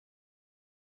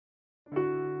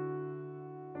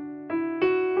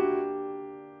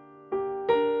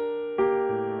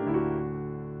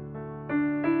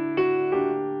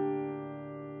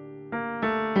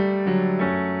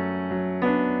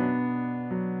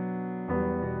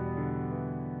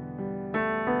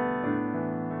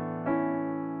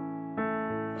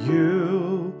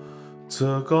You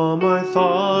took all my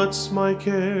thoughts, my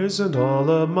cares, and all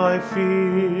of my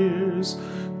fears,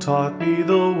 taught me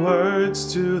the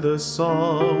words to the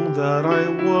song that I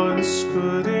once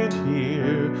couldn't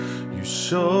hear. You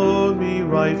showed me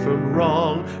right from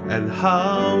wrong and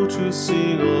how to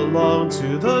sing along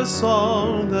to the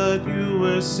song that you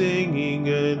were singing,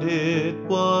 and it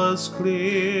was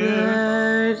clear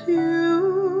that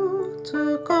you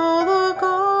took all the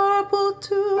garbled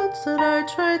tunes that I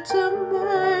tried to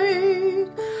make,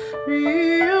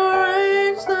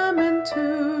 rearrange them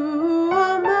into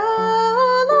a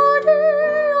melody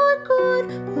I could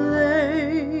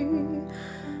play.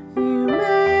 You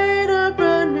made a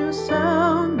brand new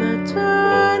sound that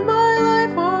turned my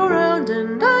life around,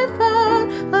 and I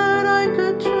found that I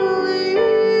could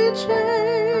truly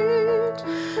change.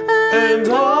 And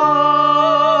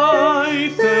I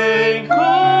thank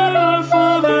God, our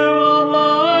Father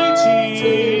Almighty,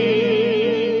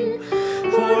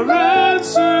 for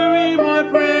answering my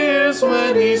prayers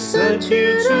when He sent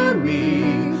you to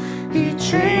me. He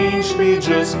changed me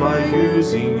just by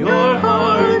using your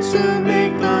heart to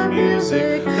make the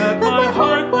music that my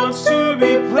heart wants to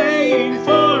be playing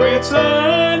for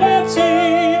eternity.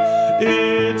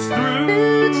 It's through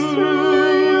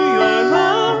your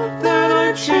love that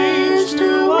I've changed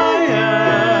who I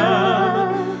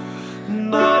am,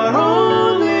 not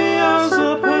only as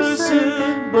a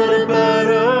person, but a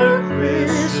better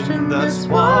Christian. That's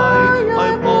why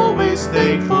I'm always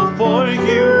thankful for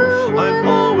you. I'm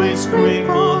always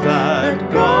grateful that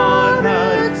God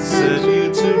had sent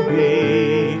you to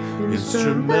be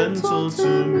instrumental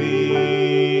to me.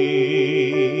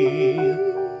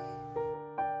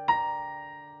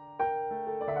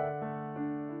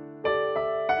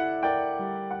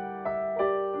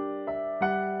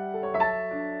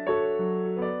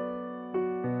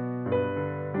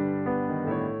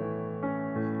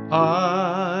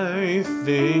 I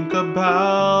think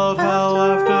about how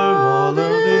after all of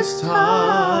this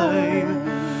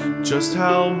time, just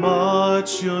how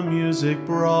much your music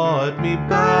brought me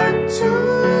back to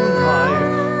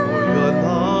life. For your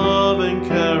love and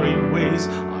caring ways,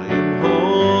 I am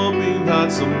hoping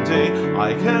that someday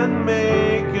I can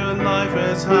make your life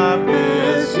as happy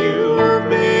as you have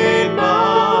made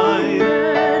mine.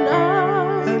 And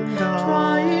I'm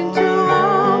trying to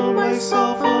love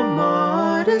myself a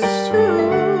modest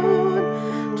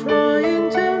tune, trying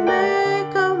to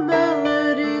make a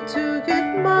melody to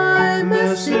get my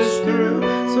message through.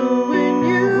 So when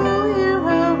you hear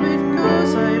how it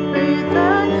goes, I pray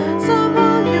that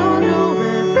somehow you'll know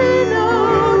every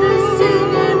note is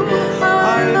singing I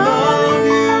love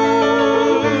you.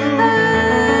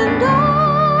 And I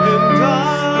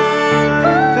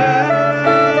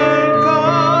thank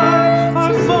God,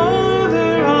 our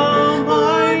Father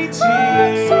Almighty,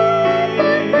 for answering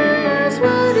my prayers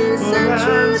when He sent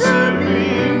you to me.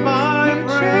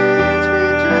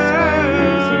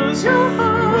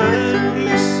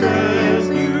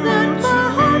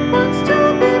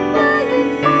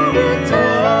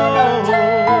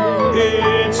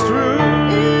 It's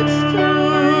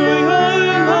through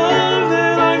your love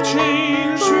that I've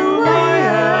changed who I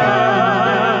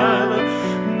am,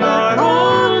 not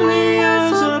only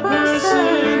as a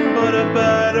person, but a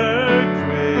better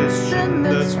Christian.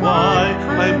 That's why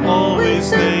I'm always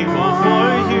thankful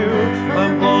for you.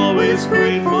 I'm always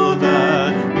grateful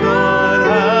that God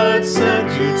had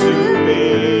sent you to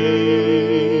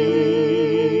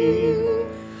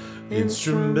me,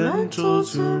 instrumental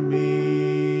to me.